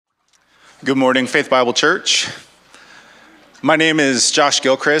Good morning, Faith Bible Church. My name is Josh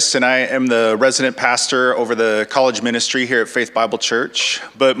Gilchrist, and I am the resident pastor over the college ministry here at Faith Bible Church.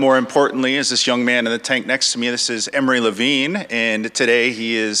 But more importantly, is this young man in the tank next to me. This is Emory Levine, and today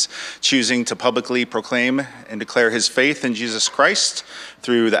he is choosing to publicly proclaim and declare his faith in Jesus Christ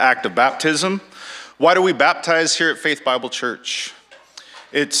through the act of baptism. Why do we baptize here at Faith Bible Church?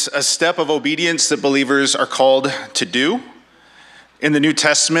 It's a step of obedience that believers are called to do. In the New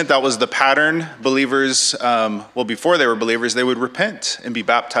Testament, that was the pattern. Believers, before they were believers, they would repent and be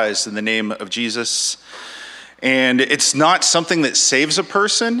baptized in the name of Jesus. And it's not something that saves a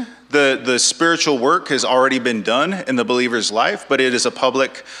person. The spiritual work has already been done in the believer's life, but it is a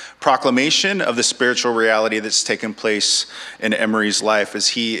public proclamation of the spiritual reality that's taken place in Emory's life as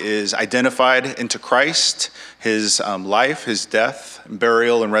he is identified into Christ, his life, his death,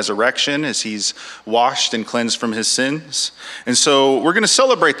 burial, and resurrection, as he's washed and cleansed from his sins. And so we're going to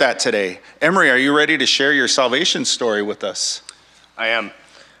celebrate that today. Emory, are you ready to share your salvation story with us? I am.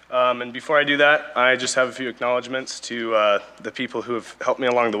 And before I do that, I just have a few acknowledgments to the people who have helped me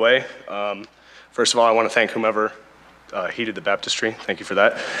along the way. First of all, I want to thank whomever heated the baptistry. Thank you for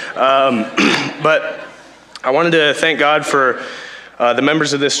that. But I wanted to thank God for the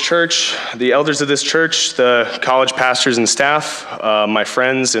members of this church, the elders of this church, the college pastors and staff, my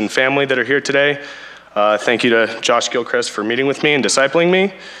friends and family that are here today. Thank you to Josh Gilchrist for meeting with me and discipling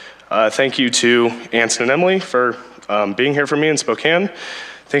me. Thank you to Anson and Emily for being here for me in Spokane.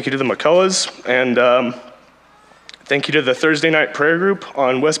 Thank you to the McCulloughs, and thank you to the Thursday night prayer group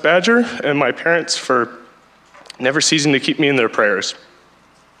on West Badger and my parents for never ceasing to keep me in their prayers.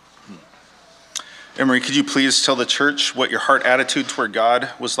 Emory, could you please tell the church what your heart attitude toward God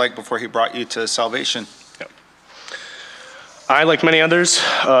was like before he brought you to salvation? Yep. I, like many others,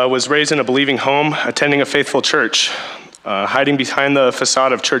 was raised in a believing home, attending a faithful church. Hiding behind the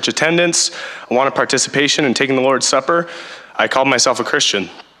facade of church attendance, a want of participation in taking the Lord's Supper, I called myself a Christian.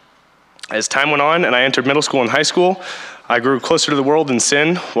 As time went on and I entered middle school and high school, I grew closer to the world and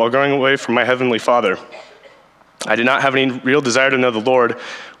sin while growing away from my Heavenly Father. I did not have any real desire to know the Lord,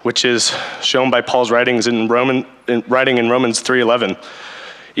 which is shown by Paul's writings in Romans 3:11.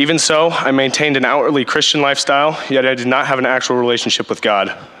 Even so, I maintained an outwardly Christian lifestyle, yet I did not have an actual relationship with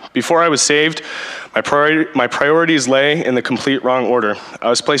God. Before I was saved, my priorities lay in the complete wrong order. I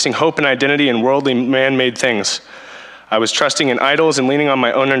was placing hope and identity in worldly man-made things. I was trusting in idols and leaning on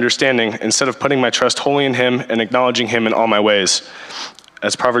my own understanding instead of putting my trust wholly in him and acknowledging him in all my ways,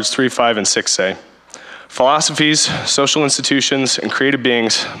 as Proverbs 3:5 and 6 say. Philosophies, social institutions, and creative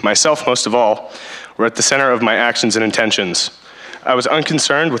beings, myself most of all, were at the center of my actions and intentions. I was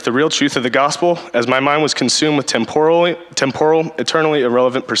unconcerned with the real truth of the gospel as my mind was consumed with temporal, eternally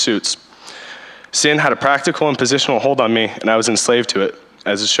irrelevant pursuits. Sin had a practical and positional hold on me, and I was enslaved to it,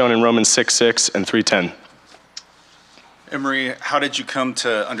 as is shown in Romans 6:6 and 3:10. Emory, how did you come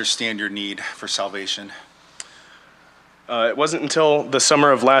to understand your need for salvation? It wasn't until the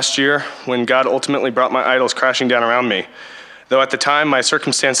summer of last year when God ultimately brought my idols crashing down around me. Though at the time my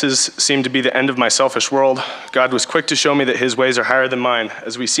circumstances seemed to be the end of my selfish world, God was quick to show me that his ways are higher than mine,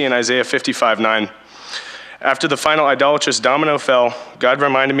 as we see in Isaiah 55:9. After the final idolatrous domino fell, God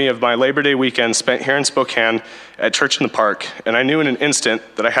reminded me of my Labor Day weekend spent here in Spokane at Church in the Park, and I knew in an instant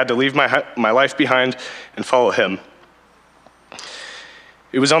that I had to leave my life behind and follow him.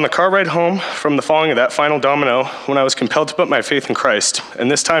 It was on the car ride home from the falling of that final domino when I was compelled to put my faith in Christ, and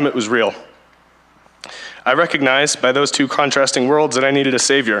this time it was real. I recognized by those two contrasting worlds that I needed a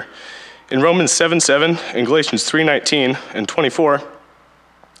Savior. In Romans 7:7 and Galatians 3:19 and 24,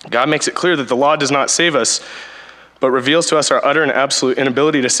 God makes it clear that the law does not save us, but reveals to us our utter and absolute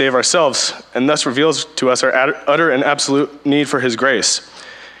inability to save ourselves, and thus reveals to us our utter and absolute need for his grace.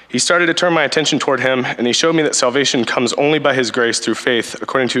 He started to turn my attention toward him, and he showed me that salvation comes only by his grace through faith,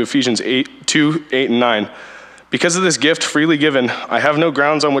 according to Ephesians 2:8 and 9. Because of this gift freely given, I have no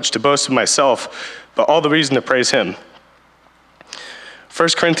grounds on which to boast of myself, but all the reason to praise him.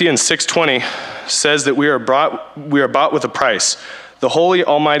 1 Corinthians 6:20 says that we are bought with a price. The holy,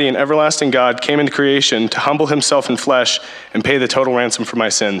 almighty, and everlasting God came into creation to humble himself in flesh and pay the total ransom for my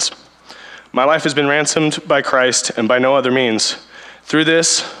sins. My life has been ransomed by Christ and by no other means. Through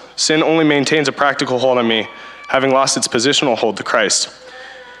this, sin only maintains a practical hold on me, having lost its positional hold to Christ.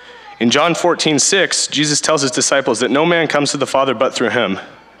 In John 14:6, Jesus tells his disciples that no man comes to the Father but through him.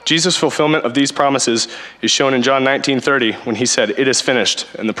 Jesus' fulfillment of these promises is shown in John 19:30 when he said, "It is finished,"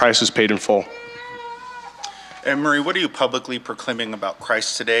 and the price was paid in full. Emory, what are you publicly proclaiming about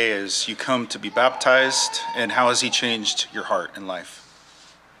Christ today as you come to be baptized, and how has he changed your heart and life?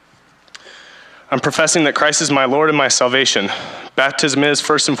 I'm professing that Christ is my Lord and my salvation. Baptism is,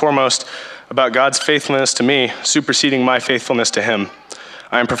 first and foremost, about God's faithfulness to me, superseding my faithfulness to him.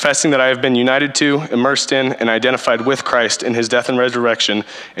 I am professing that I have been united to, immersed in, and identified with Christ in his death and resurrection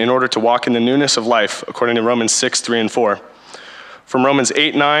in order to walk in the newness of life, according to Romans 6, 3, and 4. From Romans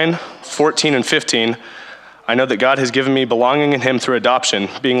 8, 9, 14, and 15, I know that God has given me belonging in him through adoption,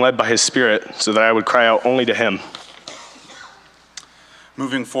 being led by his Spirit, so that I would cry out only to him.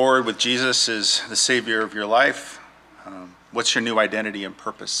 Moving forward with Jesus as the Savior of your life, what's your new identity and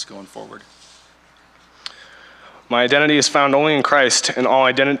purpose going forward? My identity is found only in Christ, and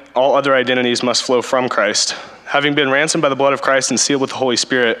all other identities must flow from Christ. Having been ransomed by the blood of Christ and sealed with the Holy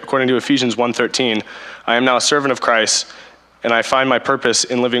Spirit, according to Ephesians 1:13, I am now a servant of Christ, and I find my purpose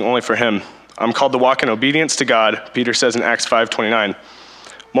in living only for him. I'm called to walk in obedience to God, Peter says in Acts 5:29.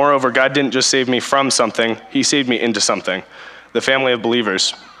 Moreover, God didn't just save me from something, he saved me into something, the family of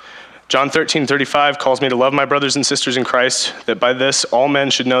believers. John 13:35 calls me to love my brothers and sisters in Christ, that by this all men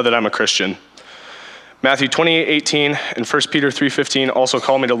should know that I'm a Christian. Matthew 28:18 and 1 Peter 3:15 also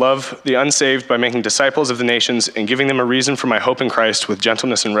call me to love the unsaved by making disciples of the nations and giving them a reason for my hope in Christ with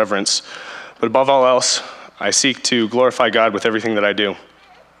gentleness and reverence. But above all else, I seek to glorify God with everything that I do.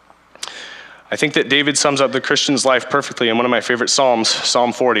 I think that David sums up the Christian's life perfectly in one of my favorite Psalms,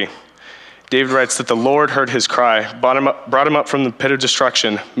 Psalm 40. David writes that the Lord heard his cry, brought him up from the pit of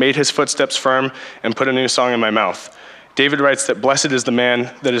destruction, made his footsteps firm, and put a new song in my mouth. David writes that blessed is the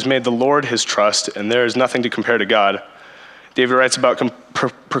man that has made the Lord his trust, and there is nothing to compare to God. David writes about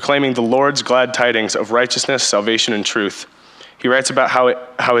proclaiming the Lord's glad tidings of righteousness, salvation, and truth. He writes about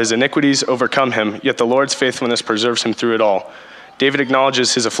how his iniquities overcome him, yet the Lord's faithfulness preserves him through it all. David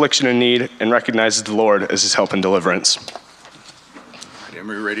acknowledges his affliction and need and recognizes the Lord as his help and deliverance. Are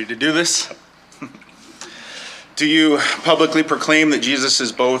we ready to do this? Do you publicly proclaim that Jesus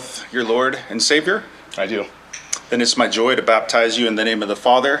is both your Lord and Savior? I do. Then it's my joy to baptize you in the name of the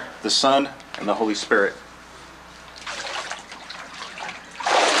Father, the Son, and the Holy Spirit.